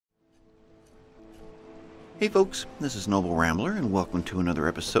Hey folks, this is Noble Rambler and welcome to another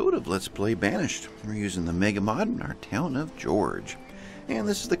episode of Let's Play Banished. We're using the MegaMod in our town of G.E.O.R.G.E. And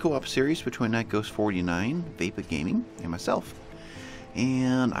this is the co-op series between NightGhost49, Vaypah Gaming, and myself.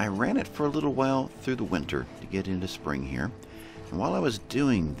 And I ran it for a little while through the winter to get into spring here. And while I was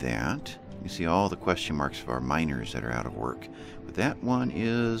doing that, you see all the question marks of our miners that are out of work. But that one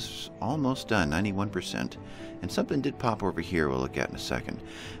is almost done, 91%. And something did pop over here we'll look at in a second.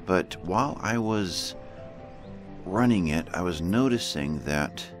 But while I was running it, I was noticing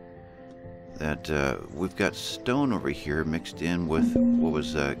that we've got stone over here mixed in with what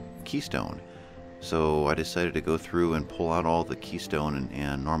was keystone. So I decided to go through and pull out all the keystone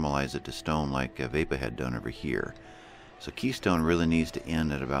and normalize it to stone like Vaypah had done over here. So keystone really needs to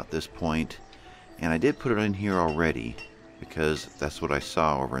end at about this point, and I did put it in here already because that's what I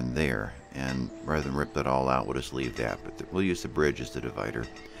saw over in there, and rather than rip that all out, we'll just leave that, but we'll use the bridge as the divider.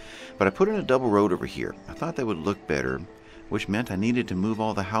 But I put in a double road over here. I thought that would look better, which meant I needed to move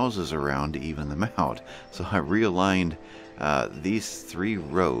all the houses around to even them out. So I realigned these three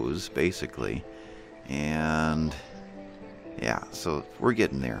rows, basically. And yeah, so we're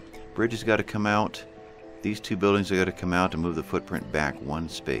getting there. Bridge has got to come out. These two buildings have got to come out to move the footprint back one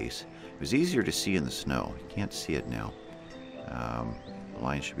space. It was easier to see in the snow. You can't see it now. The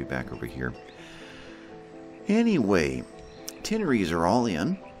line should be back over here. Anyway, tinneries are all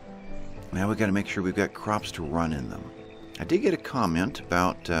in. Now we've got to make sure we've got crops to run in them. I did get a comment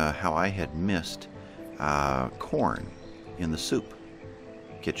about how I had missed corn in the soup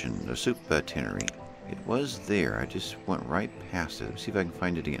kitchen, the soup tinnery. It was there. I just went right past it. Let's see if I can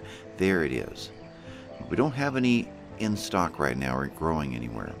find it again. There it is. We don't have any in stock right now or growing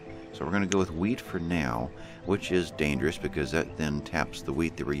anywhere. So we're going to go with wheat for now, which is dangerous because that then taps the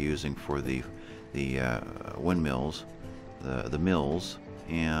wheat that we're using for the windmills, the mills,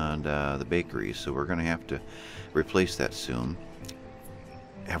 and the bakeries, so we're going to have to replace that soon.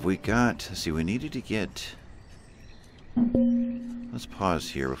 Have we got, let's see, we needed to get, let's pause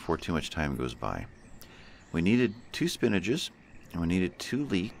here before too much time goes by. We needed 2 spinaches, and we needed 2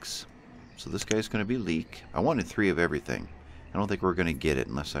 leeks, so this guy's going to be leek. I wanted 3 of everything. I don't think we're going to get it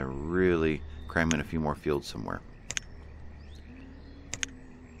unless I really cram in a few more fields somewhere.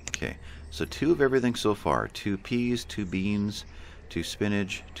 Okay, so 2 of everything so far. 2 peas, 2 beans, 2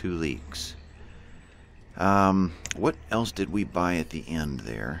 spinach, 2 leeks. What else did we buy at the end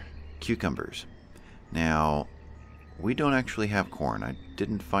there? Cucumbers. Now, we don't actually have corn. I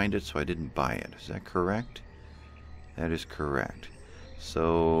didn't find it, so I didn't buy it. Is that correct? That is correct.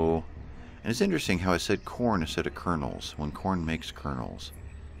 So, and it's interesting how I said corn instead of kernels, when corn makes kernels.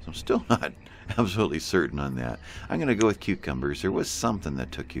 So I'm still not absolutely certain on that. I'm going to go with cucumbers. There was something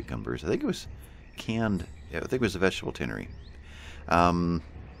that took cucumbers. I think it was canned, yeah, I think it was a vegetable tinnery.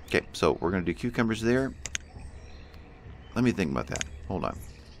 Okay, so we're going to do cucumbers there. Let me think about that. Hold on.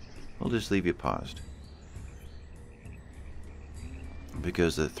 We'll just leave you paused.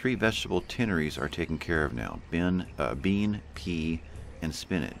 Because the 3 vegetable tinneries are taken care of now. Bean, pea, and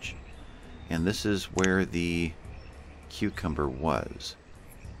spinach. And this is where the cucumber was.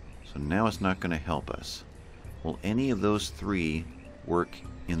 So now it's not going to help us. Will any of those 3 work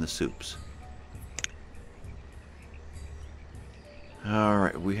in the soups?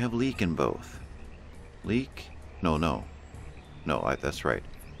 Alright, we have leek in both. Leek? No, that's right.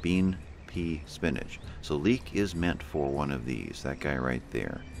 Bean, pea, spinach. So leek is meant for one of these. That guy right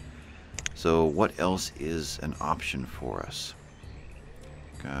there. So what else is an option for us?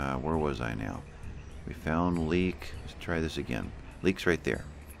 Where was I now? We found leek. Let's try this again. Leek's right there.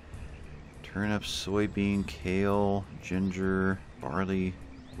 Turnip, soybean, kale, ginger, barley,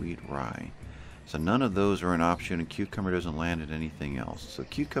 wheat, rye. So none of those are an option, and cucumber doesn't land at anything else. So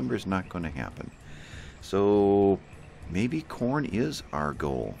cucumber is not going to happen. So maybe corn is our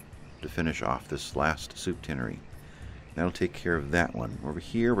goal to finish off this last soup tinnery. That'll take care of that one. Over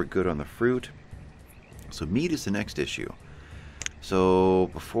here, we're good on the fruit. So meat is the next issue. So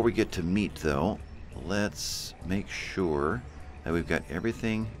before we get to meat, though, let's make sure that we've got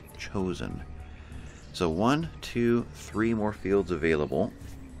everything chosen. So 1, 2, 3 more fields available.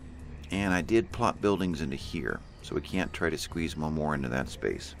 And I did plot buildings into here, so we can't try to squeeze one more into that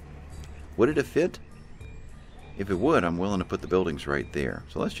space. Would it have fit? If it would, I'm willing to put the buildings right there.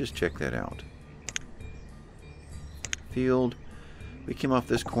 So let's just check that out. Field. We came off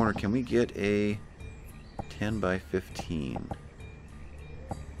this corner. Can we get a 10 by 15?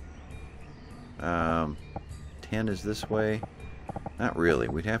 10 is this way? Not really.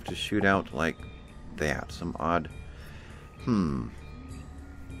 We'd have to shoot out like that. Some odd...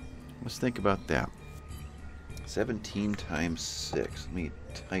 Let's think about that. 17 times 6. Let me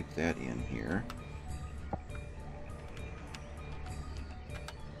type that in here.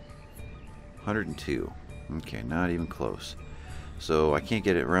 102. Okay, not even close. So I can't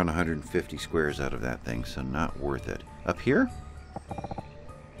get it around 150 squares out of that thing, so not worth it. Up here?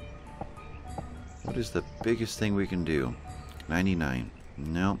 What is the biggest thing we can do? 99.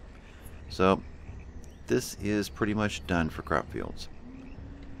 Nope. So this is pretty much done for crop fields.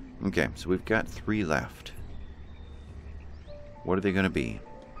 Okay, so we've got 3 left. What are they going to be?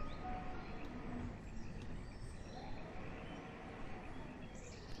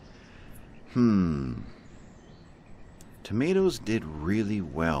 Tomatoes did really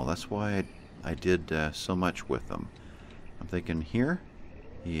well. That's why I did so much with them. I'm thinking here?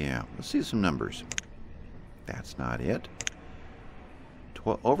 Yeah, let's see some numbers. That's not it.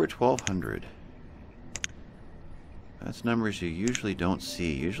 Over 1,200. That's numbers you usually don't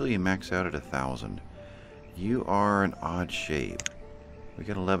see. Usually you max out at 1,000. You are an odd shape. We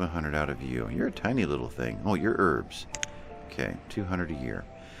get 1,100 out of you. You're a tiny little thing. Oh, you're herbs. Okay, 200 a year.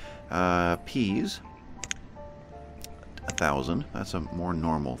 Peas. 1,000. That's a more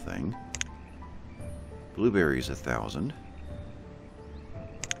normal thing. Blueberries, 1,000.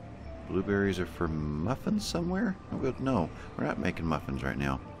 Blueberries are for muffins somewhere? No, we're not making muffins right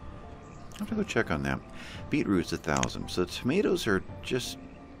now. I have to go check on that. Beetroot's 1,000. So tomatoes are just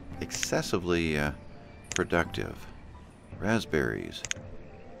excessively productive. Raspberries,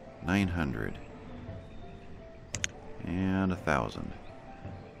 900. And 1,000.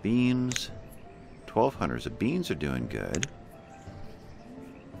 Beans, 1,200. So beans are doing good.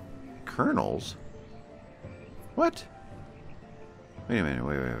 Kernels? What? Wait a minute,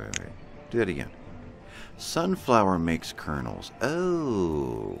 wait. Do that again. Sunflower makes kernels.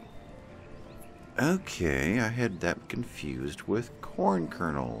 Oh. Okay, I had that confused with corn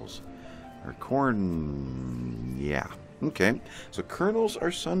kernels. Or corn... yeah. Okay, so kernels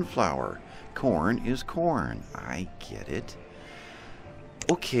are sunflower. Corn is corn. I get it.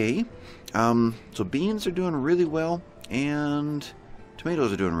 Okay. So beans are doing really well, and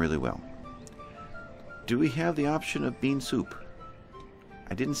tomatoes are doing really well. Do we have the option of bean soup?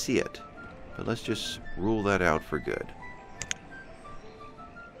 I didn't see it, but let's just rule that out for good.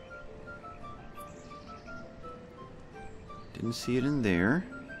 Didn't see it in there.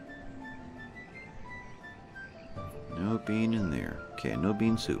 No bean in there. Okay, no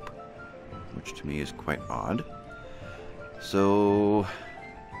bean soup, which to me is quite odd. So,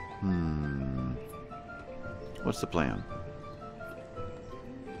 what's the plan?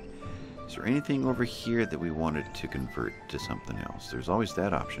 Is there anything over here that we wanted to convert to something else? There's always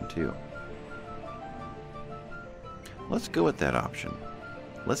that option too. Let's go with that option.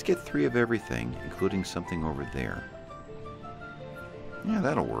 Let's get 3 of everything, including something over there. Yeah,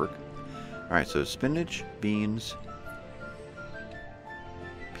 that'll work. Alright, so spinach, beans,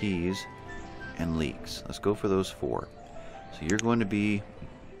 peas, and leeks. Let's go for those 4. So you're going to be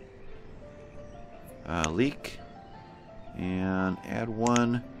leek, and add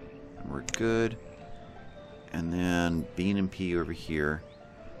 1. We're good. And then bean and pea over here.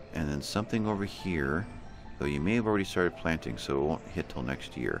 And then something over here. Though you may have already started planting, so it won't hit till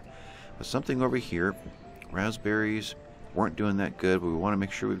next year. But something over here. Raspberries weren't doing that good, but we want to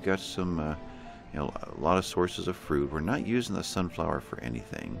make sure we've got some, a lot of sources of fruit. We're not using the sunflower for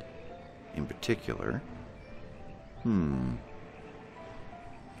anything in particular. You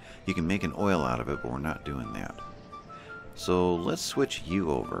can make an oil out of it, but we're not doing that. So let's switch you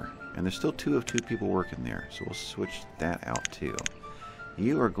over. And there's still 2 of 2 people working there, so we'll switch that out too.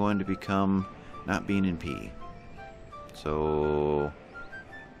 You are going to become not bean and pea. So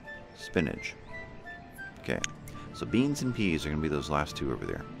spinach. Okay. So beans and peas are going to be those last 2 over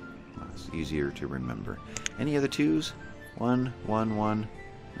there. It's easier to remember. Any other 2s? 1, 1, 1.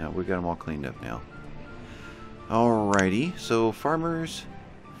 No, we've got them all cleaned up now. Alrighty. So farmers,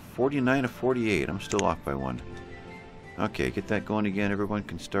 49 of 48. I'm still off by 1. Okay, get that going again. Everyone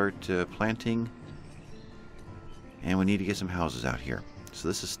can start planting. And we need to get some houses out here. So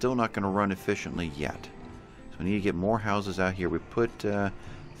this is still not going to run efficiently yet. So we need to get more houses out here. We put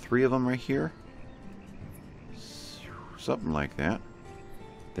 3 of them right here. Something like that.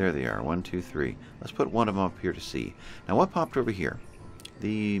 There they are. 1, 2, 3. Let's put 1 of them up here to see. Now what popped over here?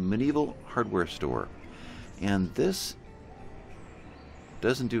 The medieval hardware store. And this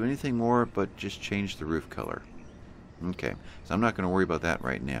doesn't do anything more but just change the roof color. Okay, so I'm not going to worry about that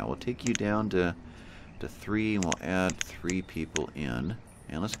right now. We'll take you down to 3, and we'll add 3 people in.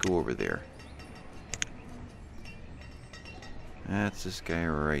 And let's go over there. That's this guy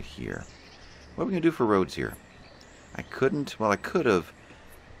right here. What are we going to do for roads here? I couldn't, well, I could have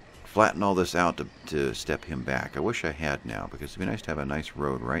flattened all this out to step him back. I wish I had now, because it'd be nice to have a nice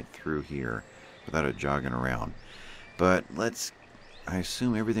road right through here without it jogging around. But let's I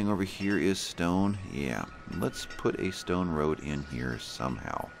assume everything over here is stone. Yeah, let's put a stone road in here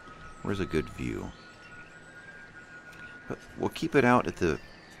somehow. Where's a good view? But we'll keep it out at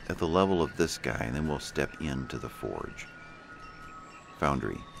the level of this guy, and then we'll step into the forge.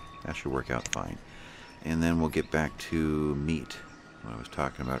 Foundry. That should work out fine. And then we'll get back to meat, what I was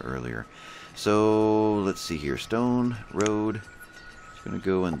talking about earlier. So, let's see here. Stone road. It's going to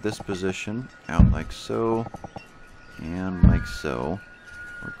go in this position, out like so, and like so.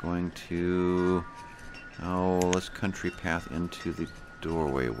 We're going to... oh, let's country path into the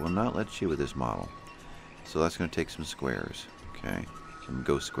doorway. Will not let you with this model. So that's going to take some squares. Okay, some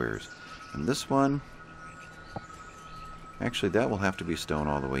ghost squares. And this one... actually, that will have to be stone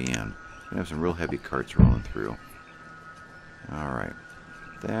all the way in. We're going to have some real heavy carts rolling through. Alright.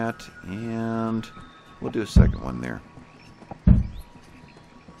 That, and we'll do a second one there.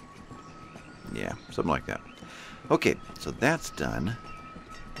 Yeah, something like that. Okay, so that's done.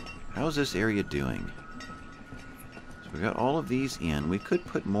 How's this area doing? So we got all of these in. We could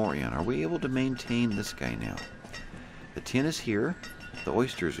put more in. Are we able to maintain this guy now? The tin is here. The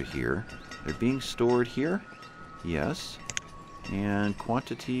oysters are here. They're being stored here. Yes. And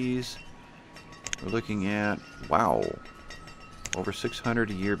quantities, we're looking at, wow, over 600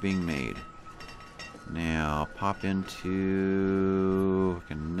 a year being made. Now, pop into, I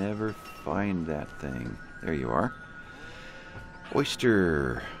can never find that thing. There you are.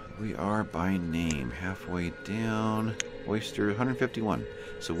 Oyster, we are by name, halfway down. Oyster, 151.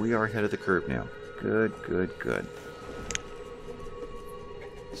 So we are ahead of the curve now. Good, good, good.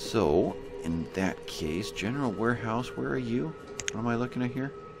 So, in that case, General Warehouse, where are you? What am I looking at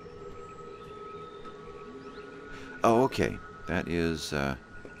here? Oh, okay. That is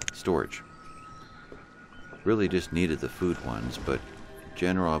storage. Really just needed the food ones, but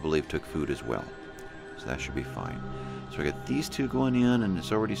General, I believe, took food as well. So that should be fine. So I got these two going in, and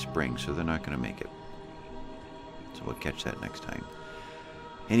it's already spring, so they're not going to make it. So we'll catch that next time.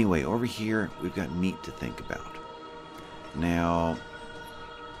 Anyway, over here, we've got meat to think about. Now,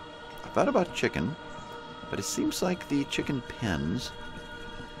 I thought about chicken, but it seems like the chicken pens,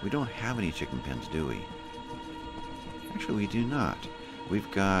 we don't have any chicken pens, do we? Actually, we do not.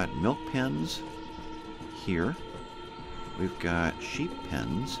 We've got milk pens here. We've got sheep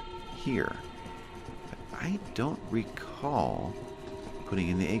pens here. But I don't recall putting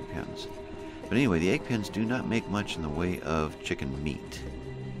in the egg pens. But anyway, the egg pens do not make much in the way of chicken meat.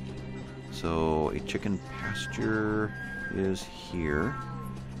 So a chicken pasture is here.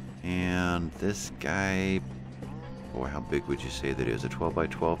 And this guy, boy, how big would you say that is? A 12 by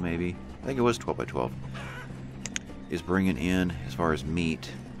 12 maybe? I think it was 12 by 12. Is bringing in, as far as meat,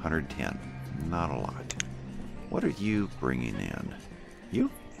 110. Not a lot. What are you bringing in?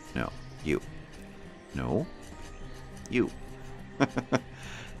 You? No. You. No. You.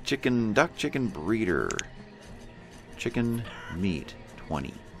 Duck chicken breeder. Chicken meat, 20.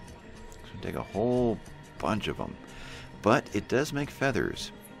 So take a whole bunch of them. But it does make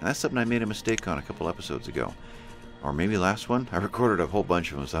feathers. And that's something I made a mistake on a couple episodes ago. Or maybe last one. I recorded a whole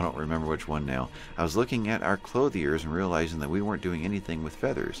bunch of them, so I don't remember which one now. I was looking at our clothiers and realizing that we weren't doing anything with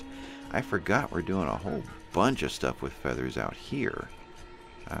feathers. I forgot we're doing a whole bunch of stuff with feathers out here.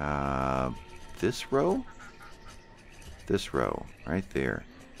 This row? This row, right there.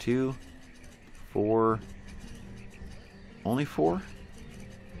 2, 4, only 4?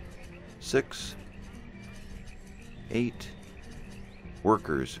 6, 8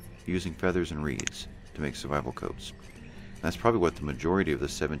 workers using feathers and reeds to make survival coats. That's probably what the majority of the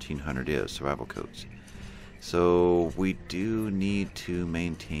 1700 is, survival coats. So we do need to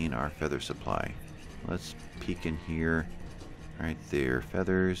maintain our feather supply. Let's peek in here. Right there,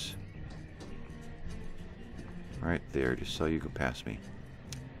 feathers. Right there, just so you can pass me.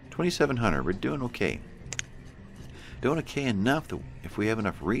 2700, we're doing okay. Doing okay enough that if we have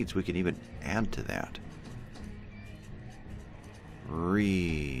enough reeds, we can even add to that.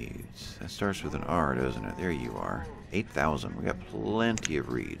 Reeds. That starts with an R, doesn't it? There you are. 8,000. We got plenty of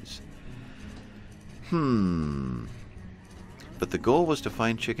reeds. But the goal was to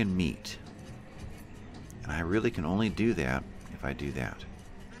find chicken meat. And I really can only do that if I do that.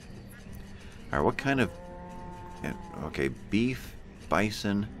 Alright, what kind of... okay, beef,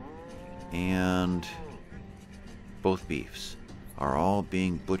 bison, and both beefs are all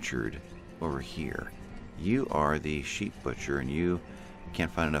being butchered over here. You are the sheep butcher, and you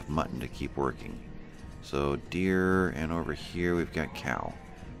can't find enough mutton to keep working. So deer, and over here we've got cow.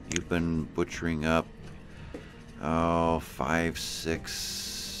 You've been butchering up, 5,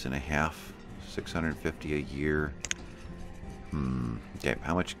 6 and a half, 650 a year. Okay,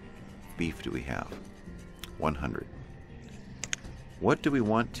 how much beef do we have? 100. What do we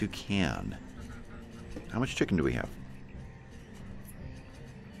want to can? How much chicken do we have?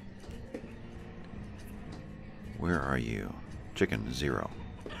 Where are you? Chicken, 0.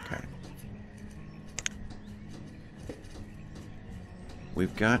 Okay.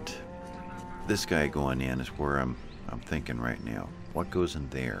 We've got this guy going in is where I'm thinking right now. What goes in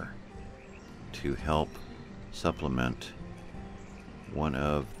there to help supplement one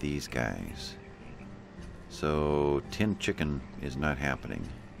of these guys? So 10 chicken is not happening.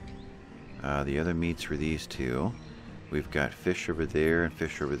 The other meats for these two. We've got fish over there and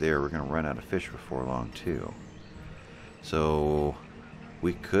fish over there. We're going to run out of fish before long too. So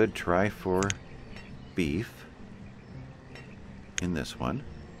we could try for beef in this one.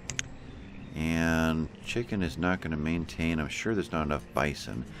 And chicken is not going to maintain. I'm sure there's not enough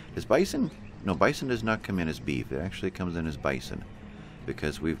bison. Is bison? No, bison does not come in as beef. It actually comes in as bison.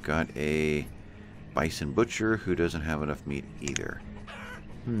 Because we've got a bison butcher who doesn't have enough meat either.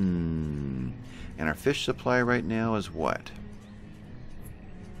 And our fish supply right now is what?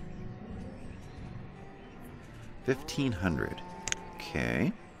 1,500.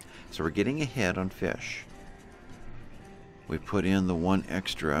 Okay. So we're getting ahead on fish. We put in the one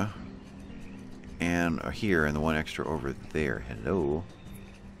extra and here and the one extra over there. Hello.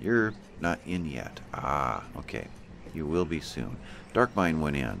 You're not in yet. Ah, okay. You will be soon. Dark Mine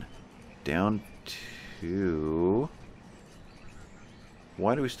went in. Down to...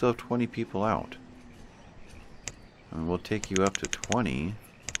 Why do we still have 20 people out? And we'll take you up to 20.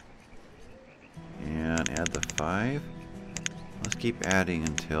 And add the 5. Let's keep adding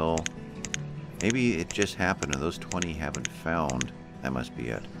until... Maybe it just happened and those 20 haven't found. That must be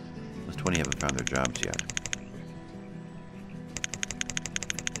it. Those 20 haven't found their jobs yet.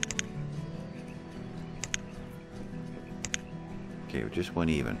 Okay, we just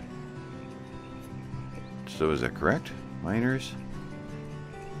went even. So is that correct? Miners?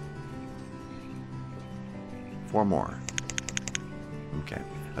 4 more. Okay.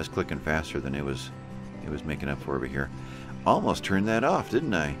 I was clicking faster than it was making up for over here. Almost turned that off,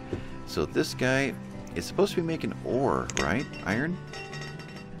 didn't I? So this guy is supposed to be making ore, right? Iron?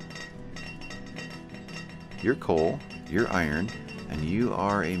 You're coal, you're iron, and you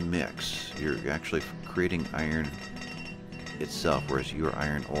are a mix. You're actually creating iron itself, whereas you are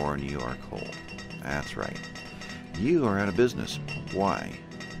iron ore and you are coal. That's right. You are out of business. Why?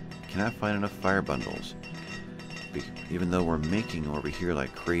 Cannot find enough fire bundles. Even though we're making over here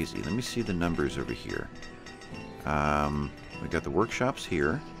like crazy. Let me see the numbers over here. We got the workshops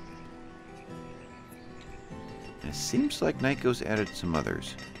here. And it seems like Nyko's added some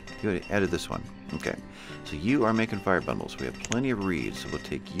others. You added this one. Okay. So you are making fire bundles. We have plenty of reeds, so we'll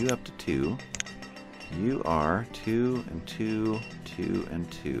take you up to 2. You are 2 and 2, 2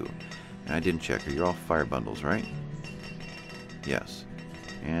 and 2. And I didn't check. Are you all fire bundles, right? Yes.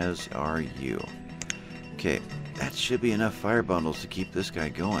 As are you. Okay. That should be enough fire bundles to keep this guy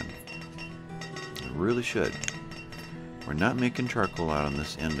going. It really should. We're not making charcoal out on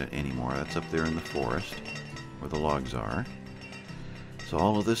this end anymore. That's up there in the forest where the logs are. So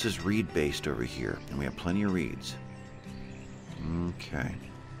all of this is reed based over here, and we have plenty of reeds. Okay.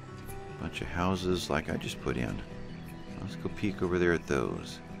 Bunch of houses like I just put in. Let's go peek over there at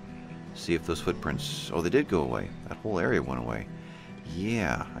those. See if those footprints... Oh, they did go away. That whole area went away.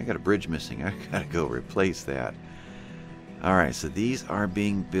 Yeah, I got a bridge missing. I gotta go replace that. Alright, so these are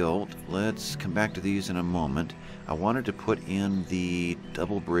being built. Let's come back to these in a moment. I wanted to put in the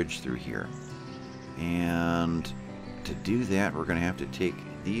double bridge through here. And to do that, we're going to have to take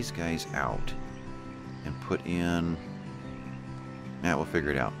these guys out and put in... Nah, we'll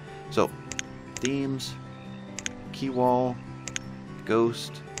figure it out. So, themes, key wall,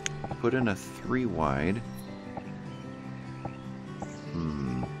 ghost, put in a 3 wide.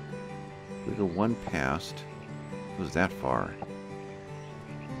 We go 1 past. It was that far.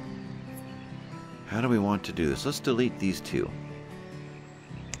 How do we want to do this? Let's delete these 2.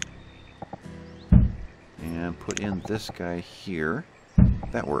 And put in this guy here.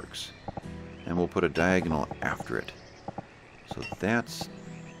 That works. And we'll put a diagonal after it. So that's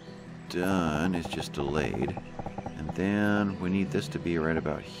done. It's just delayed. And then we need this to be right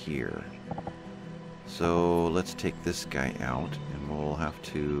about here. So let's take this guy out. And we'll have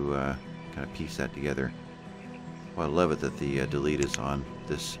to kind of piece that together. Well, I love it that the delete is on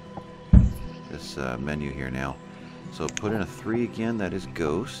this menu here now. So put in a 3 again. That is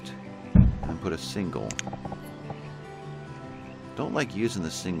ghost. And put a single. Don't like using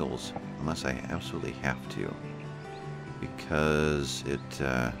the singles unless I absolutely have to, because it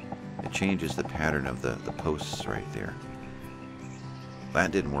changes the pattern of the posts right there.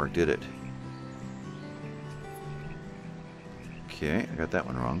 That didn't work, did it? Okay, I got that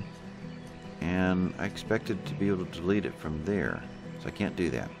one wrong. And I expected to be able to delete it from there. So I can't do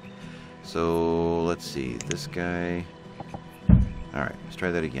that. So let's see. This guy... Alright, let's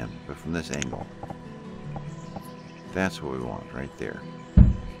try that again, but from this angle. That's what we want, right there.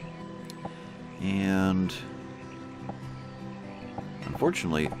 And...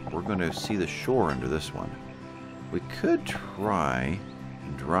 unfortunately, we're going to see the shore under this one. We could try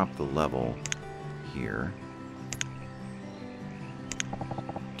and drop the level here.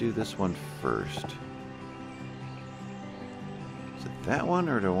 Do this one first. Is it that one,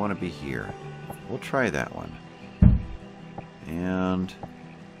 or do I want to be here? We'll try that one. And...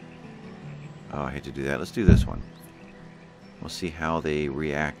 oh, I hate to do that. Let's do this one. We'll see how they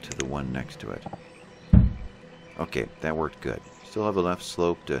react to the one next to it. Okay, that worked good. Still have a left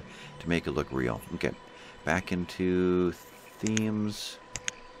slope to make it look real. Okay, back into themes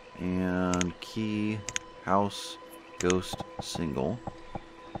and key, house, ghost, single.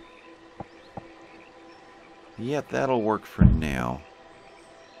 Yeah, that'll work for now.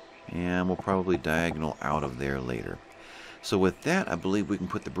 And we'll probably diagonal out of there later. So with that, I believe we can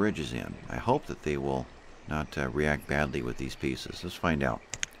put the bridges in. I hope that they will not react badly with these pieces. Let's find out.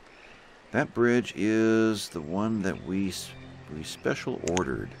 That bridge is the one that we special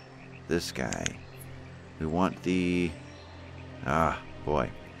ordered. This guy. We want the... ah,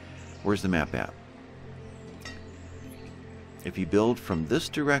 boy. Where's the map at? If you build from this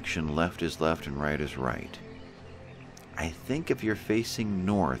direction, left is left and right is right. I think if you're facing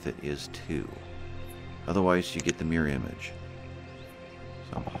north, it is 2. Otherwise, you get the mirror image.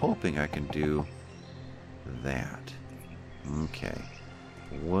 So I'm hoping I can do that. Okay.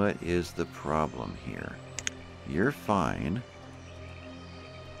 What is the problem here? You're fine.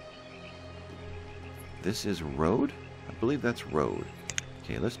 This is road? I believe that's road.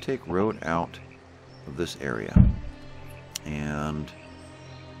 Okay, let's take road out of this area. And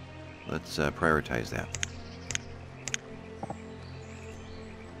let's prioritize that.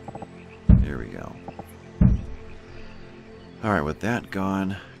 There we go. Alright, with that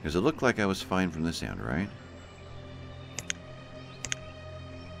gone, because it looked like I was fine from this end, right?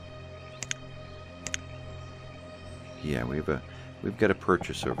 Yeah, we've got a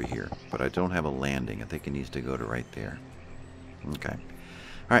purchase over here, but I don't have a landing. I think it needs to go to right there. Okay.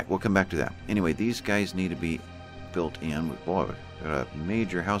 Alright, we'll come back to that. Anyway, these guys need to be built in. Boy, we've got a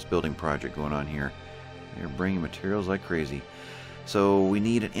major house building project going on here. They're bringing materials like crazy. So we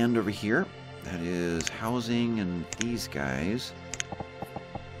need an end over here. That is housing and these guys.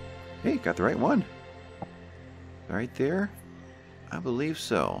 Hey, got the right one. Right there? I believe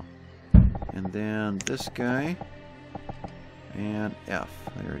so. And then this guy. And F.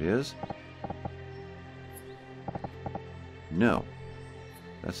 There it is. No.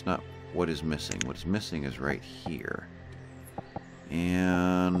 That's not what is missing. What's missing is right here.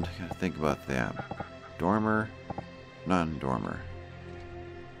 And gotta think about that. Dormer, non-dormer.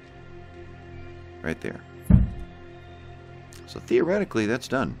 Right there. So theoretically, that's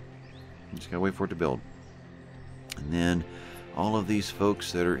done. Just gotta wait for it to build. And then all of these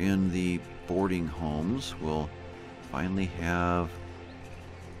folks that are in the boarding homes will finally have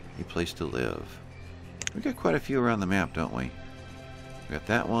a place to live. We've got quite a few around the map, don't we? We've got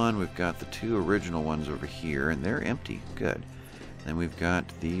that one. We've got the 2 original ones over here, and they're empty. Good. Then we've got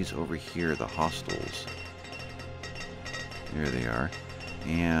these over here, the hostels. There they are.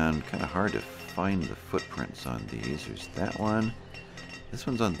 And kind of hard to find the footprints on these. There's that one. This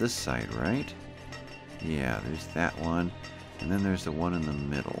one's on this side, right? Yeah, there's that one. And then there's the one in the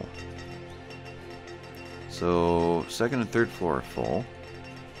middle. So, 2nd and 3rd floor are full.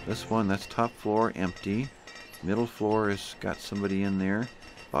 This one, that's top floor, empty. Middle floor has got somebody in there.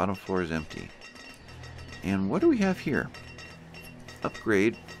 Bottom floor is empty. And what do we have here?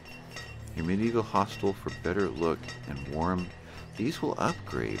 Upgrade your medieval hostel for better look and warm. These will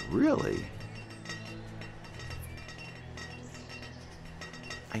upgrade, really?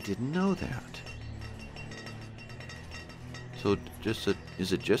 I didn't know that. So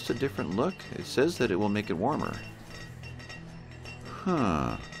is it just a different look? It says that it will make it warmer.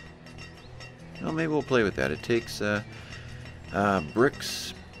 Huh. Well, maybe we'll play with that. It takes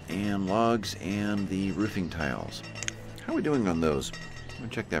bricks and logs and the roofing tiles. How are we doing on those? I'm going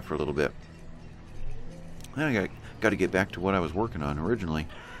to check that for a little bit. Then I got to get back to what I was working on originally.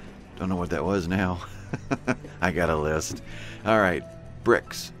 Don't know what that was now. I got a list. Alright,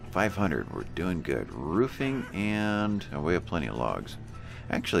 bricks. 500. We're doing good. Roofing and... oh, we have plenty of logs.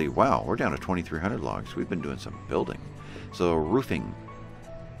 Actually, wow, we're down to 2,300 logs. We've been doing some building. So, roofing.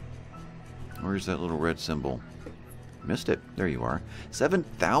 Where's that little red symbol? Missed it. There you are.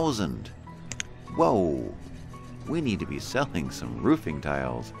 7,000. Whoa. We need to be selling some roofing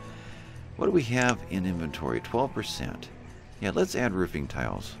tiles. What do we have in inventory? 12%. Yeah, let's add roofing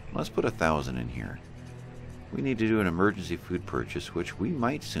tiles. Let's put 1,000 in here. We need to do an emergency food purchase, which we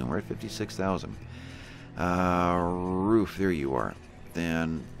might soon. We're at 56,000. Roof, there you are.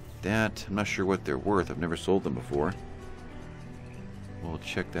 Then that, I'm not sure what they're worth. I've never sold them before. We'll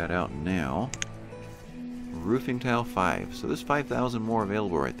check that out now. Roofing tile 5. So there's 5,000 more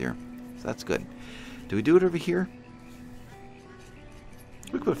available right there. So that's good. Do we do it over here?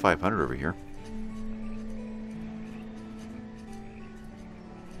 We could put 500 over here.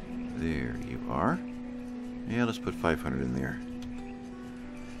 There you are. Yeah, let's put 500 in there.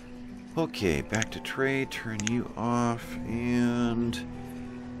 Okay, back to trade. Turn you off. And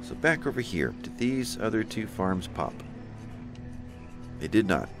so back over here. Did these other two farms pop? They did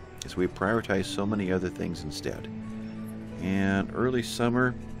not. So we prioritized so many other things instead. And early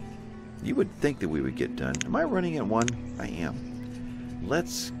summer, you would think that we would get done. Am I running at 1? I am.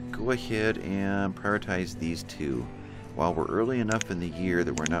 Let's go ahead and prioritize these two while we're early enough in the year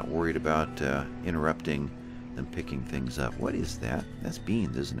that we're not worried about interrupting them picking things up. What is that? That's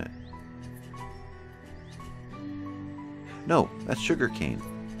beans, isn't it? No, that's sugarcane.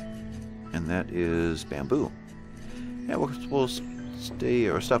 And that is bamboo. Yeah, we'll stay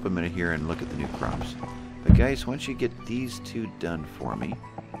or stop a minute here and look at the new crops. But guys, once you get these two done for me,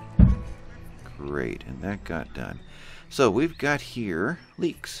 great, and that got done. So we've got here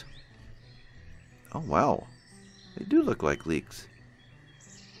leeks. Oh wow, they do look like leeks.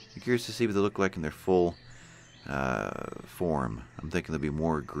 I'm curious to see what they look like in their full form. I'm thinking they'll be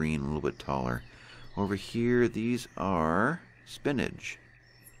more green, a little bit taller. Over here, these are spinach.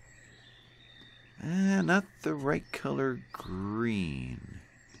 Not the right color green.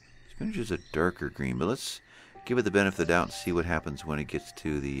 Spinach is a darker green, but let's give it the benefit of the doubt and see what happens when it gets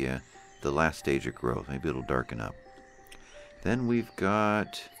to the last stage of growth. Maybe it'll darken up. Then we've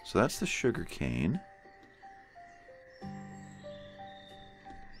got, so that's the sugar cane.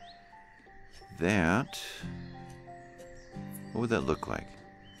 That, what would that look like?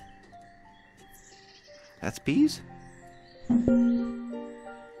 That's peas?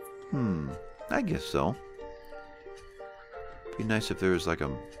 I guess so. Be nice if there was like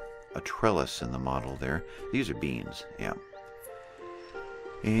a trellis in the model there. These are beans, yeah.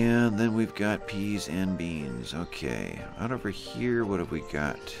 And then we've got peas and beans. Okay, out over here, what have we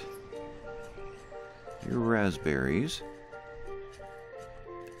got? Your raspberries.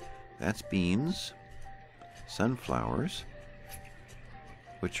 That's beans. Sunflowers,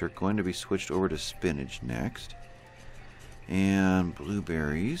 which are going to be switched over to spinach next. And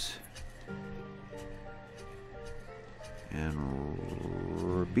blueberries.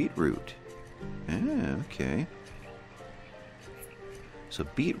 And beetroot. Yeah, okay. So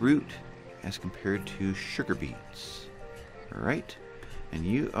beetroot as compared to sugar beets. Alright. And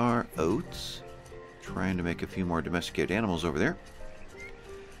you are oats. Trying to make a few more domesticated animals over there.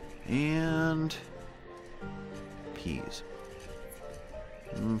 And peas.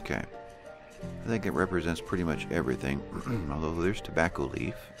 Okay. I think it represents pretty much everything. Although there's tobacco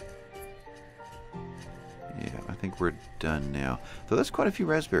leaf. Yeah, I think we're done now. So that's quite a few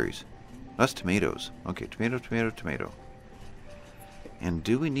raspberries. That's tomatoes. Okay, tomato, tomato, tomato. And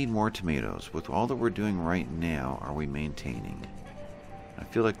do we need more tomatoes? With all that we're doing right now, are we maintaining? I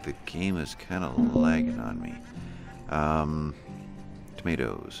feel like the game is kind of lagging on me.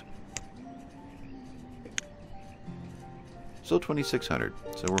 Tomatoes. Still 2,600,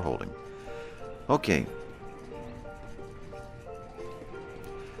 so we're holding. Okay.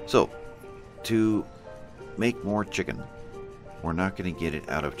 So, to make more chicken, we're not going to get it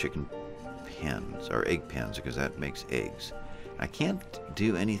out of chicken pens, or egg pens, because that makes eggs. I can't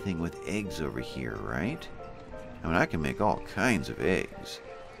do anything with eggs over here, right? I mean, I can make all kinds of eggs,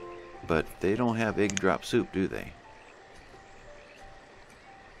 but they don't have egg drop soup, do they?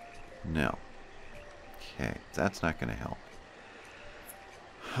 No. Okay, that's not going to help.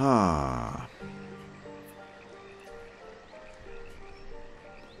 Huh.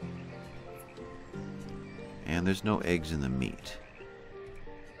 And there's no eggs in the meat.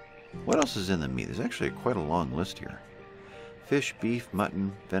 What else is in the meat? There's actually quite a long list here. Fish, beef,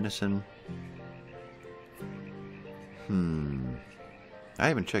 mutton, venison. I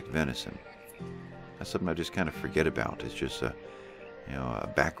haven't checked venison. That's something I just kind of forget about. It's just a, a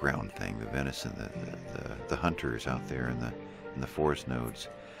background thing. The venison, the hunters out there in the forest nodes.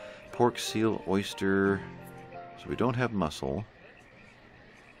 Pork, seal, oyster. So we don't have mussel.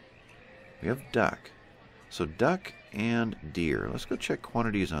 We have duck. So duck and deer. Let's go check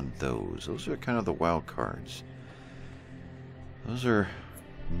quantities on those. Those are kind of the wild cards. Those are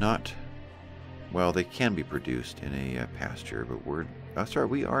not well, they can be produced in a pasture, but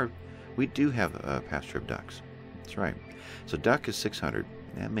we do have a pasture of ducks. That's right. So duck is 600.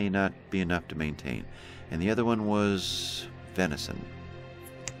 That may not be enough to maintain. And the other one was venison.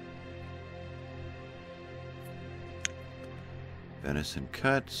 Venison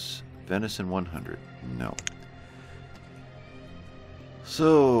cuts. Venison 100. No.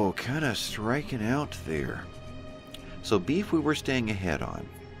 So, kind of striking out there. So beef we were staying ahead on.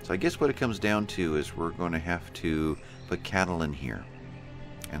 So I guess what it comes down to is we're going to have to put cattle in here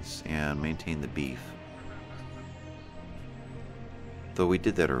and maintain the beef. Though we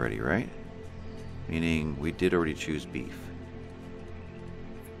did that already, right? Meaning we did already choose beef.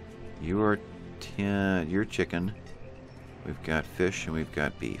 You're chicken. We've got fish and we've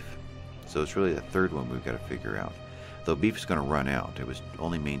got beef. So it's really the third one we've got to figure out. Though beef is going to run out. It was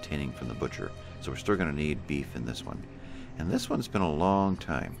only maintaining from the butcher. So we're still going to need beef in this one. And this one's been a long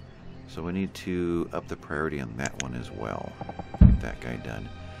time. So we need to up the priority on that one as well. Get that guy done.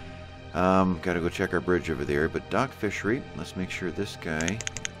 Got to go check our bridge over there. But dock fishery, let's make sure this guy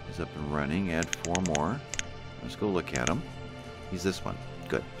is up and running. Add 4 more. Let's go look at him. He's this one.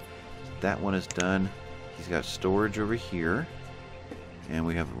 Good. So that one is done. He's got storage over here. And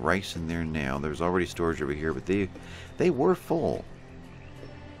we have rice in there now. There's already storage over here, but they were full.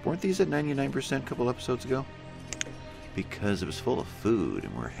 Weren't these at 99% a couple episodes ago? Because it was full of food,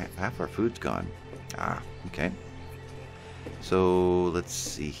 and half our food's gone. Ah, okay. So, let's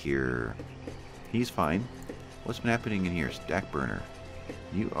see here. He's fine. What's been happening in here? Stack burner.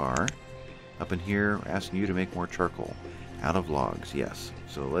 You are up in here, asking you to make more charcoal. Out of logs, yes.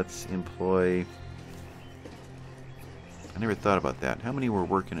 So let's employ... I never thought about that. How many were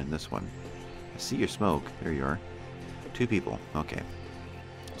working in this one? I see your smoke. There you are. 2 people. Okay.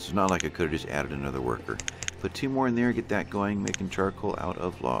 So it's not like I could have just added another worker. Put 2 more in there, get that going, making charcoal out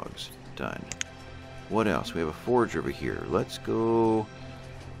of logs. Done. What else? We have a forge over here. Let's go...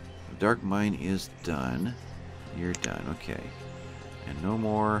 Dark mine is done. You're done. Okay. And no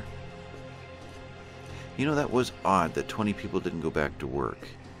more... You know, that was odd that 20 people didn't go back to work.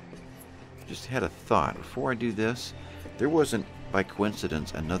 Just had a thought. Before I do this, there wasn't, by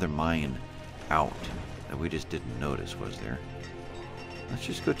coincidence, another mine out that we just didn't notice, was there? Let's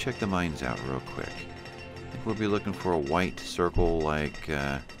just go check the mines out real quick. I think we'll be looking for a white circle like,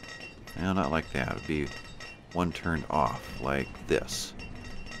 well, not like that. It would be one turned off, like this,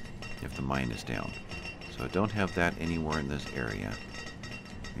 if the mine is down. So I don't have that anywhere in this area.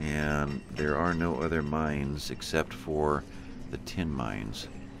 And there are no other mines except for the tin mines.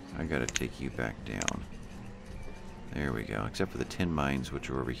 I gotta take you back down. There we go. Except for the tin mines, which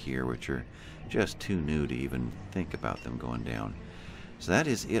are over here, which are just too new to even think about them going down. So that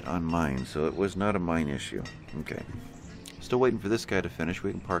is it on mine. So it was not a mine issue. Okay. Still waiting for this guy to finish.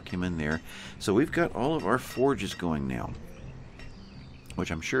 We can park him in there. So we've got all of our forges going now,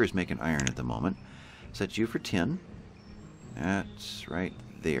 which I'm sure is making iron at the moment. Set you for tin. That's right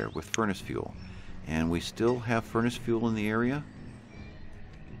there with furnace fuel. And we still have furnace fuel in the area.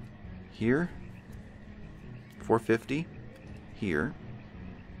 Here. 450. Here.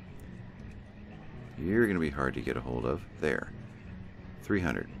 You're going to be hard to get a hold of. There.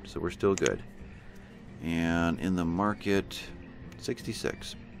 300. So we're still good. And in the market,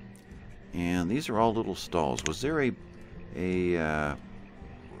 66. And these are all little stalls. Was there a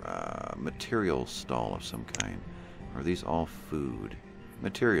material stall of some kind? Or are these all food?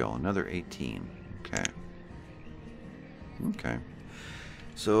 Material, another 18. Okay. Okay.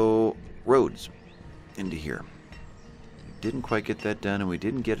 So, roads into here. Didn't quite get that done, and we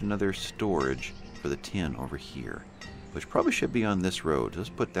didn't get another storage for the tin over here, which probably should be on this road. Let's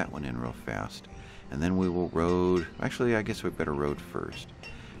put that one in real fast. And then we will road... Actually, I guess we've got to road first.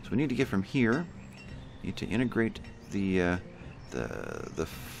 So we need to get from here. Need to integrate the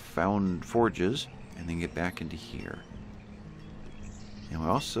found forges, and then get back into here. And we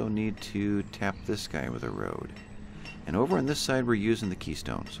also need to tap this guy with a road. And over on this side we're using the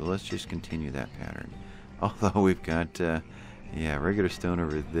keystone, so let's just continue that pattern. Although we've got, yeah, regular stone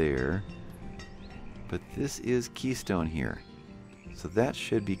over there. But this is keystone here. So that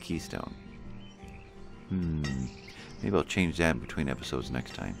should be keystone. Maybe I'll change that between episodes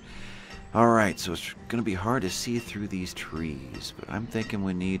next time. Alright, so it's going to be hard to see through these trees, but I'm thinking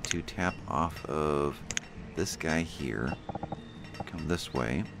we need to tap off of this guy here. Come this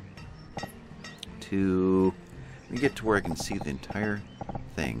way. To get to where I can see the entire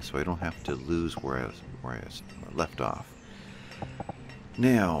thing, so I don't have to lose where I was left off.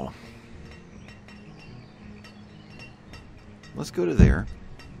 Now, let's go to there,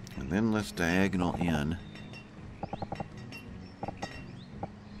 and then let's diagonal in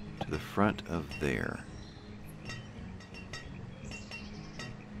to to the front of there.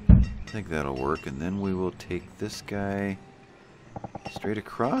 I think that'll work, and then we will take this guy straight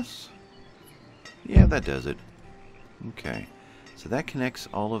across. Yeah, that does it. Okay, so that connects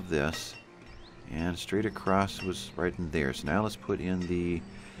all of this, and straight across was right in there. So now let's put in the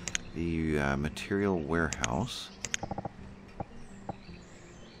material warehouse.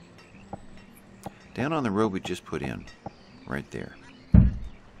 Down on the road we just put in, right there.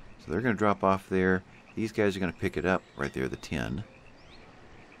 So they're going to drop off there. These guys are going to pick it up right there, the tin.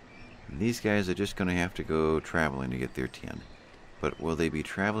 And these guys are just going to have to go traveling to get their tin. But will they be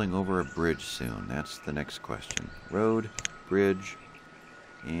traveling over a bridge soon? That's the next question. Road, bridge,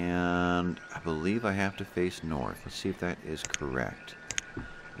 and I believe I have to face north. Let's see if that is correct.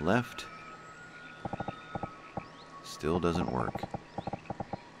 Left. Still doesn't work.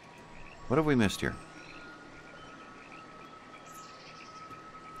 What have we missed here?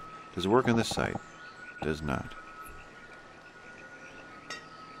 Does it work on this side? Does not.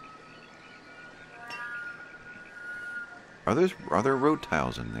 Are there road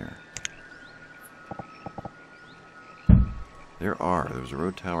tiles in there? There are. There's a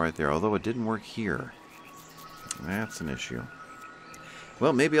road tile right there, although it didn't work here. That's an issue.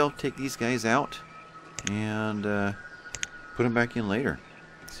 Well, maybe I'll take these guys out and put them back in later.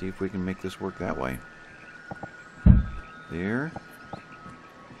 See if we can make this work that way. There.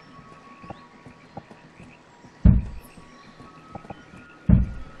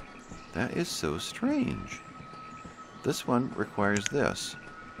 That is so strange. This one requires this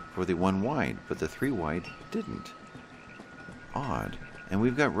for the 1 wide, but the 3 wide didn't. Odd. And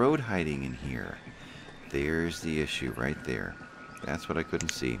we've got road hiding in here. There's the issue right there. That's what I couldn't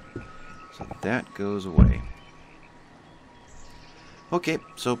see. So that goes away. Okay,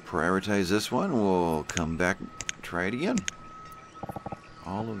 so prioritize this one. We'll come back and try it again.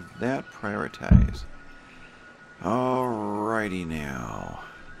 All of that prioritize. Alrighty now.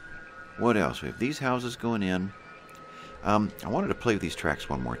 What else? We have these houses going in. I wanted to play with these tracks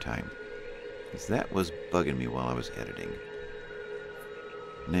one more time, because that was bugging me while I was editing.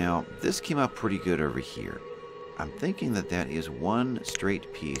 Now, this came out pretty good over here. I'm thinking that that is one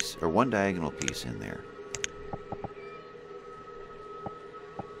straight piece, or one diagonal piece in there.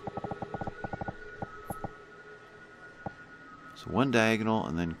 So one diagonal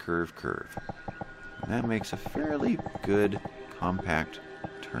and then curve, curve. And that makes a fairly good compact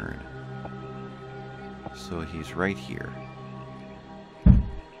turn. So he's right here.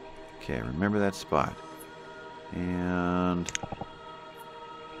 Okay, remember that spot. And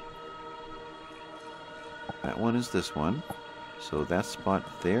that one is this one. So that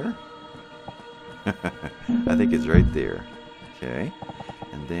spot there. I think it's right there. Okay.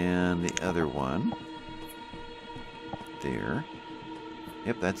 And then the other one. There.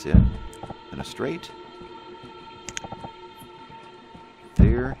 Yep, that's it. And a straight.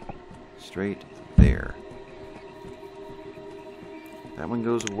 There. Straight there. That one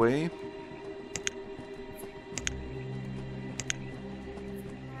goes away.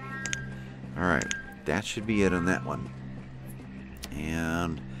 Alright, that should be it on that one.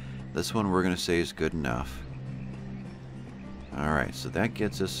 And this one we're going to say is good enough. Alright, so that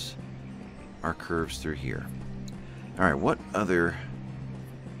gets us our curves through here. Alright, what other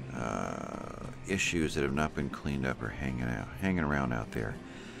issues that have not been cleaned up are hanging around out there?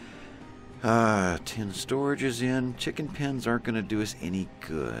 Tin storage is in. Chicken pens aren't going to do us any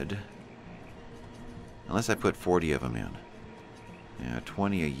good. Unless I put 40 of them in. Yeah,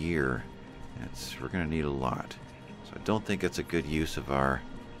 20 a year. We're going to need a lot. So I don't think that's a good use of our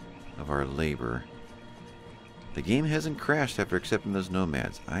labor. The game hasn't crashed after accepting those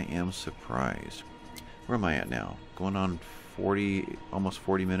nomads. I am surprised. Where am I at now? Going on 40, almost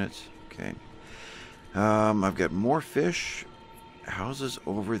 40 minutes? Okay. I've got more fish. Houses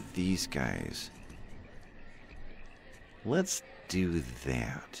over these guys. Let's do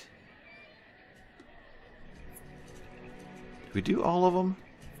that. Did we do all of them?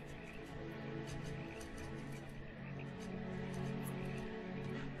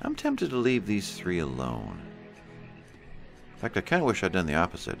 I'm tempted to leave these 3 alone. In fact, I kind of wish I'd done the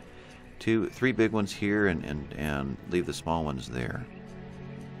opposite. 3 big ones here and leave the small ones there.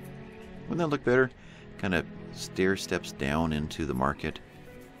 Wouldn't that look better? Kind of stair steps down into the market.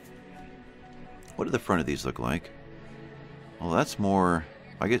 What do the front of these look like? Well, that's more...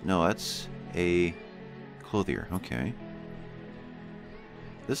 I guess, no, that's a clothier. Okay.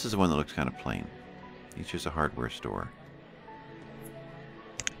 This is the one that looks kind of plain. It's just a hardware store.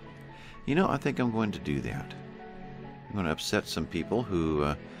 You know, I think I'm going to do that. I'm going to upset some people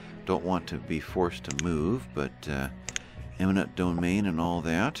who don't want to be forced to move, but eminent domain and all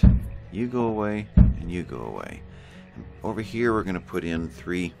that. You go away, and you go away. And over here, we're going to put in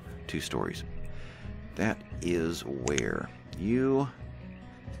 3 2-stories. That is where you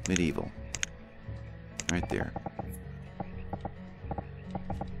medieval. Right there.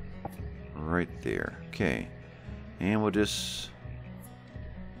 Right there. Okay. And we'll just...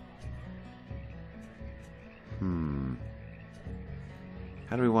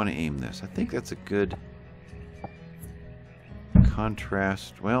 How do we want to aim this? I think that's a good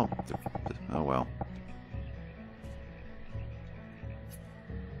contrast. Well, oh well.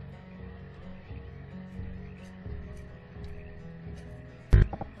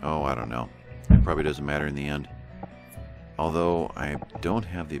 Oh, I don't know. It probably doesn't matter in the end. Although, I don't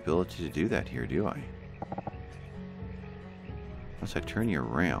have the ability to do that here, do I? Unless I turn you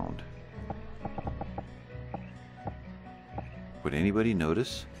around. Would anybody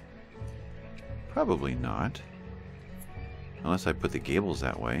notice? Probably not. Unless I put the gables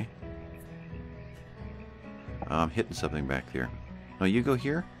that way. I'm hitting something back there. No, you go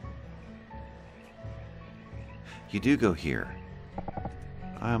here? You do go here.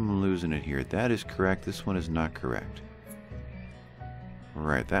 I'm losing it here. That is correct. This one is not correct.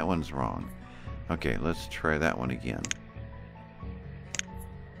 Right, that one's wrong. Okay, let's try that one again.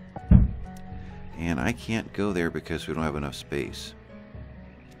 And I can't go there because we don't have enough space.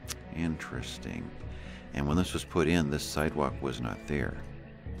 Interesting. And when this was put in, this sidewalk was not there.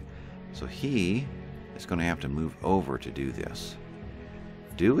 So he is going to have to move over to do this.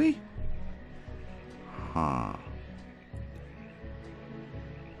 Do we? Huh.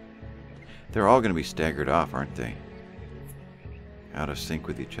 They're all going to be staggered off, aren't they? Out of sync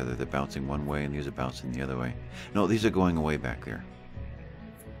with each other. They're bouncing one way and these are bouncing the other way. No, these are going away back there.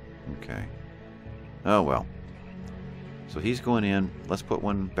 Okay. Oh, well. So he's going in. Let's put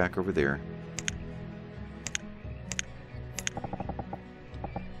one back over there.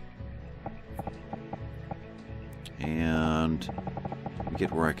 And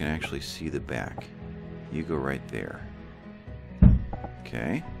get where I can actually see the back. You go right there.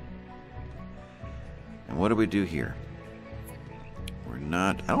 Okay. And what do we do here? We're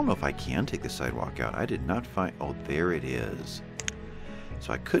not... I don't know if I can take the sidewalk out. I did not find... Oh, there it is.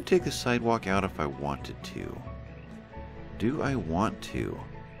 So I could take the sidewalk out if I wanted to. Do I want to?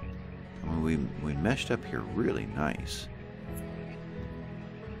 I mean, we meshed up here really nice.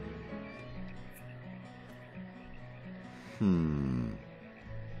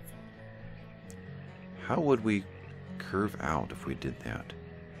 How would we curve out if we did that?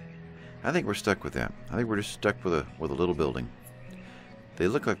 I think we're stuck with that. I think we're just stuck with a little building. They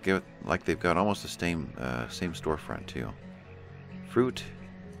look like they've got almost the same storefront too. Fruit,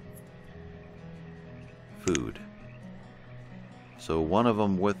 food. So one of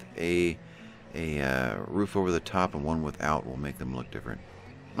them with a roof over the top and one without will make them look different.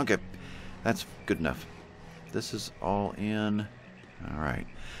 Okay, that's good enough. This is all in. All right.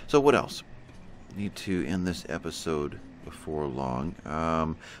 So what else? Need to end this episode before long.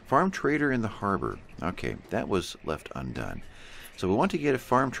 Farm trader in the harbor. Okay, that was left undone. So we want to get a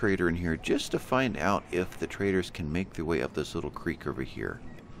farm trader in here just to find out if the traders can make their way up this little creek over here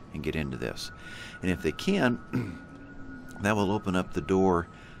and get into this. And if they can, that will open up the door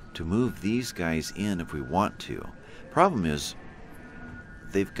to move these guys in if we want to. Problem is,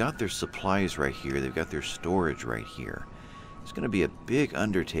 they've got their supplies right here. They've got their storage right here. It's going to be a big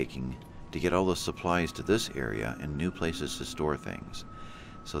undertaking to get all the supplies to this area and new places to store things.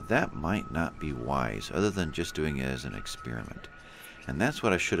 So that might not be wise, other than just doing it as an experiment. And that's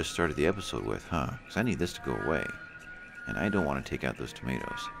what I should have started the episode with, huh? Because I need this to go away. And I don't want to take out those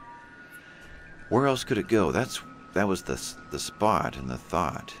tomatoes. Where else could it go? That was the spot and the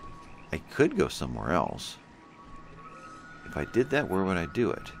thought. I could go somewhere else. If I did that, where would I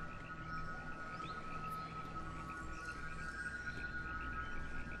do it?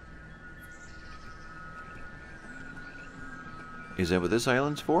 Is that what this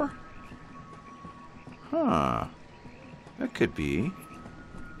island's for? Huh. That could be.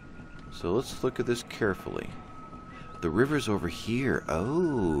 So let's look at this carefully. The river's over here.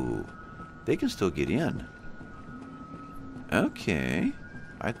 Oh. They can still get in. Okay.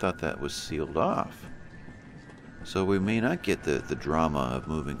 I thought that was sealed off. So we may not get the drama of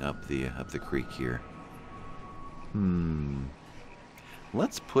moving up the creek here.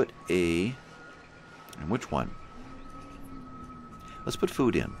 Let's put a... And which one? Let's put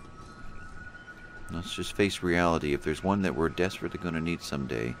food in. Let's just face reality. If there's one that we're desperately going to need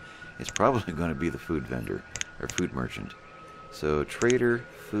someday, it's probably going to be the food vendor, or food merchant. So, trader,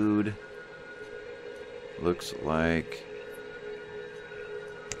 food, looks like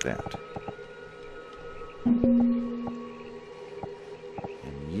that.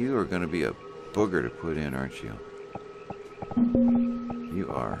 You are going to be a booger to put in, aren't you? You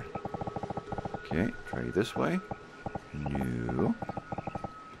are. Okay, try you this way. No.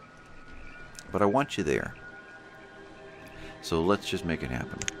 But I want you there. So let's just make it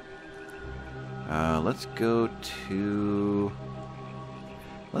happen. Let's go to...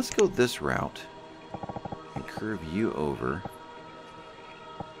 Let's go this route. And curve you over.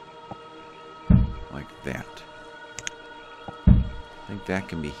 Like that. I think that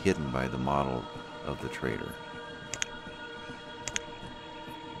can be hidden by the model of the trader.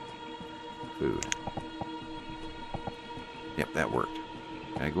 Food. Yep, that worked.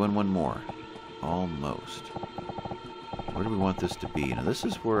 Can I go in one more? Almost. Where do we want this to be? Now this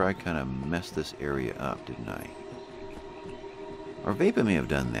is where I kind of messed this area up, didn't I? Or Vaypah may have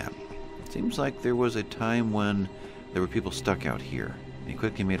done that. It seems like there was a time when there were people stuck out here. And he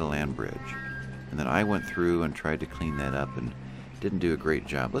quickly made a land bridge. And then I went through and tried to clean that up and didn't do a great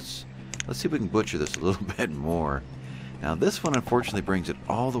job. Let's see if we can butcher this a little bit more. Now this one unfortunately brings it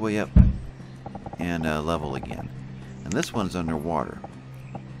all the way up and level again. And this one's underwater.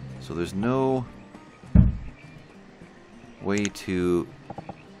 So there's no way to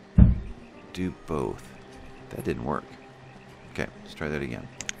do both. That didn't work. Okay, let's try that again.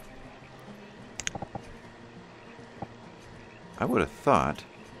 I would have thought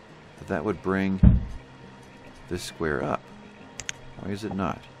that that would bring this square up. Why is it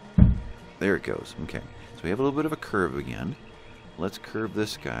not? There it goes. Okay, so we have a little bit of a curve again. Let's curve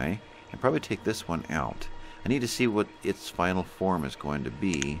this guy and probably take this one out. I need to see what its final form is going to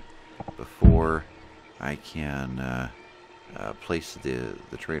be before I can place the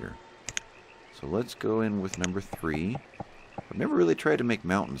trader. So let's go in with number 3. I've never really tried to make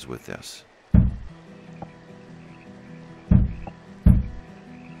mountains with this.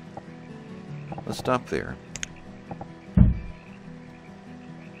 Let's stop there.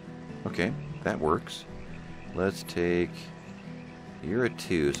 Okay, that works. Let's take... You're a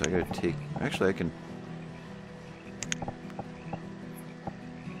 2, so I gotta take... Actually, I can...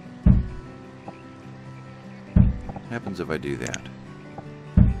 What happens if I do that?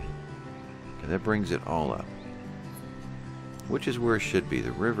 Okay, that brings it all up. Which is where it should be.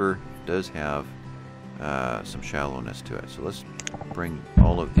 The river does have some shallowness to it. So let's bring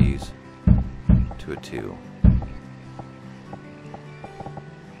all of these to a 2.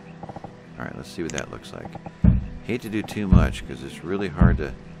 Alright, let's see what that looks like. Hate to do too much because it's really hard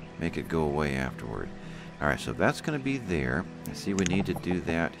to make it go away afterward. Alright, so that's going to be there. I see we need to do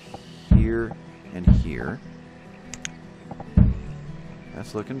that here and here.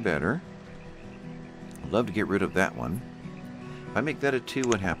 That's looking better. I'd love to get rid of that one. If I make that a 2,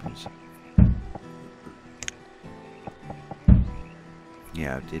 what happens?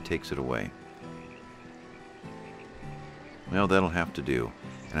 Yeah, it takes it away. Well, that'll have to do.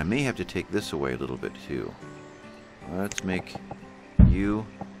 And I may have to take this away a little bit too. Let's make you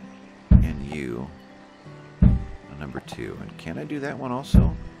and you a number 2. And can I do that one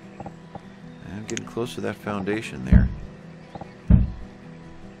also? I'm getting close to that foundation there.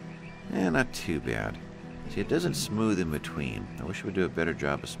 Not too bad. See, it doesn't smooth in between. I wish it would do a better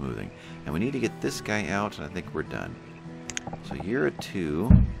job of smoothing. And we need to get this guy out, and I think we're done. So you're a 2.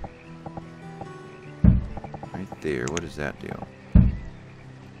 Right there. What does that do?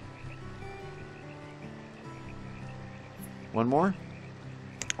 One more?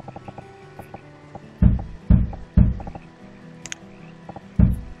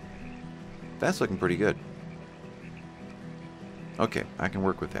 That's looking pretty good. Okay, I can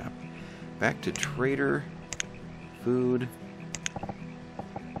work with that. Back to trader, food.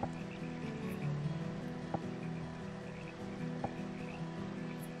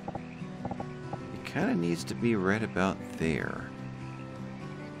 It kind of needs to be right about there.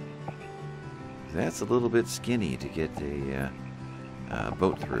 That's a little bit skinny to get a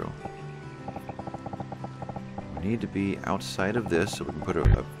boat through. We need to be outside of this so we can put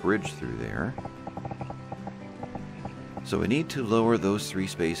a bridge through there. So we need to lower those 3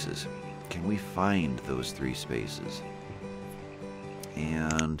 spaces. Can we find those 3 spaces?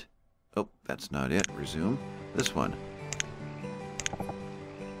 And... oh, that's not it. Resume. This one.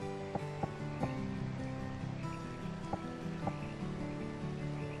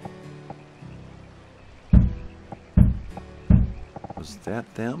 Was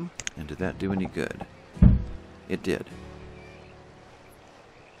that them? And did that do any good? It did.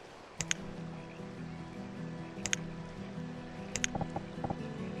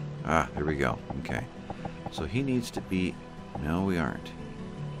 Ah, there we go. Okay. So he needs to be... no, we aren't.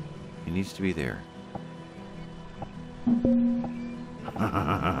 He needs to be there.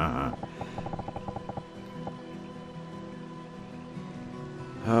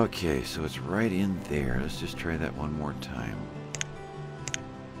 Okay, so it's right in there. Let's just try that one more time.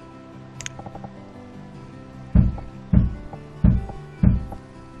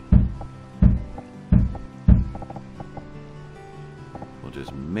 We'll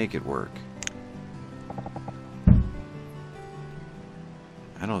just make it work.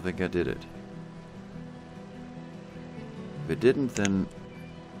 I don't think I did it. If it didn't, then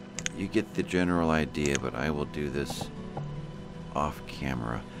you get the general idea, but I will do this off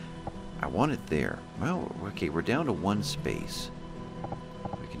camera. I want it there. Well, okay, we're down to one space.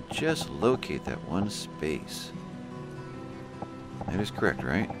 We can just locate that one space. That is correct,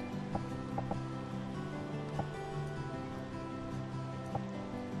 right?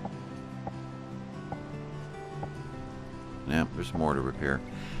 Yeah, there's more to repair.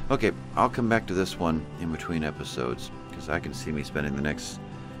 Okay, I'll come back to this one in between episodes, because I can see me spending the next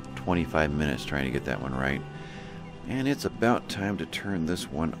 25 minutes trying to get that one right. And it's about time to turn this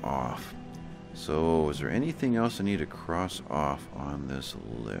one off. So, is there anything else I need to cross off on this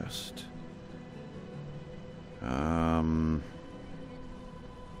list?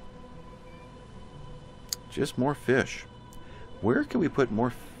 Just more fish. Where can we put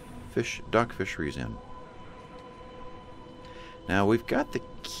more fish, dock fisheries in? Now, we've got the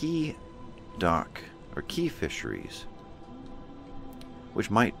key dock, or key fisheries, which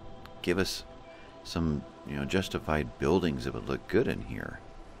might give us some, you know, justified buildings that would look good in here.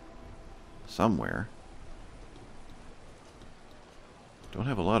 Somewhere. Don't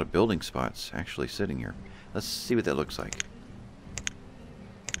have a lot of building spots actually sitting here. Let's see what that looks like.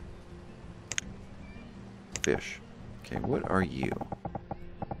 Fish. Okay, what are you?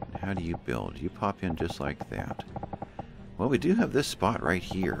 How do you build? You pop in just like that. Well, we do have this spot right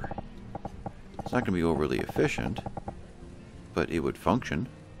here. It's not going to be overly efficient, but it would function.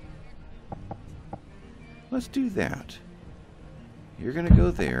 Let's do that. You're going to go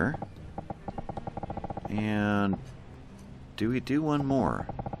there. And do we do one more?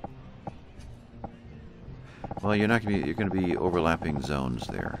 Well, you're not going to be, you're going to be overlapping zones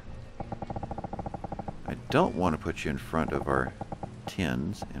there. I don't want to put you in front of our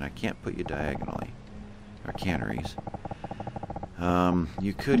tins, and I can't put you diagonally. Our canneries.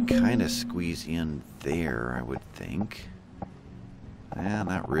 You could kind of squeeze in there, I would think.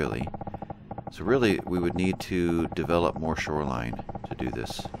 Not really. So really, we would need to develop more shoreline to do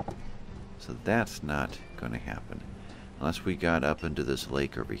this. So that's not going to happen. Unless we got up into this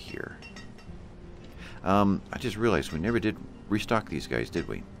lake over here. I just realized we never did restock these guys, did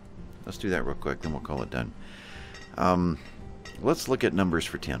we? Let's do that real quick, then we'll call it done. Let's look at numbers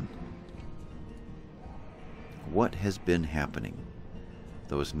for 10. What has been happening?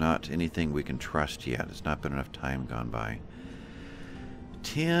 Though it's not anything we can trust yet. It's not been enough time gone by.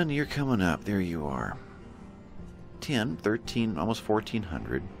 10, you're coming up. There you are. 10, 13, almost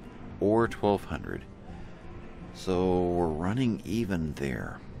 1,400. Or 1,200. So we're running even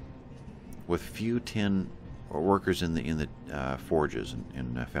there. With few 10 workers in the forges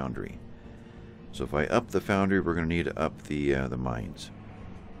in foundry. So if I up the foundry, we're going to need to up the mines.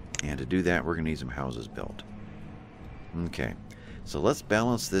 And to do that, we're going to need some houses built. Okay. So let's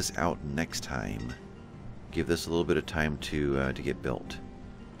balance this out next time. Give this a little bit of time to get built.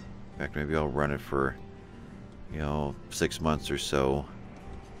 In fact, maybe I'll run it for, 6 months or so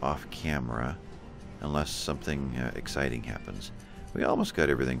off camera, unless something exciting happens. We almost got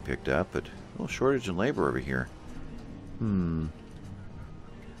everything picked up, but a little shortage in labor over here. Food,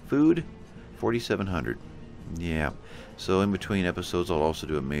 4,700. Yeah. So in between episodes, I'll also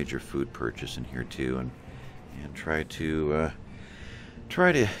do a major food purchase in here too, and try to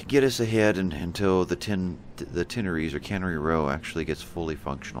get us ahead until the tinneries or cannery row actually gets fully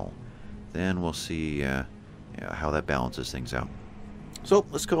functional. Then we'll see how that balances things out. So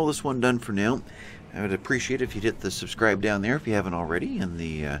let's call this one done for now. I would appreciate it if you'd hit the subscribe down there if you haven't already, and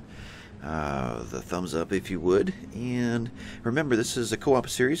the thumbs up if you would. And remember, this is a co-op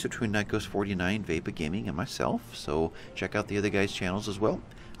series between NightGhost49, Vaypah Gaming, and myself. So check out the other guys' channels as well.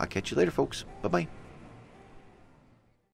 I'll catch you later, folks. Bye-bye.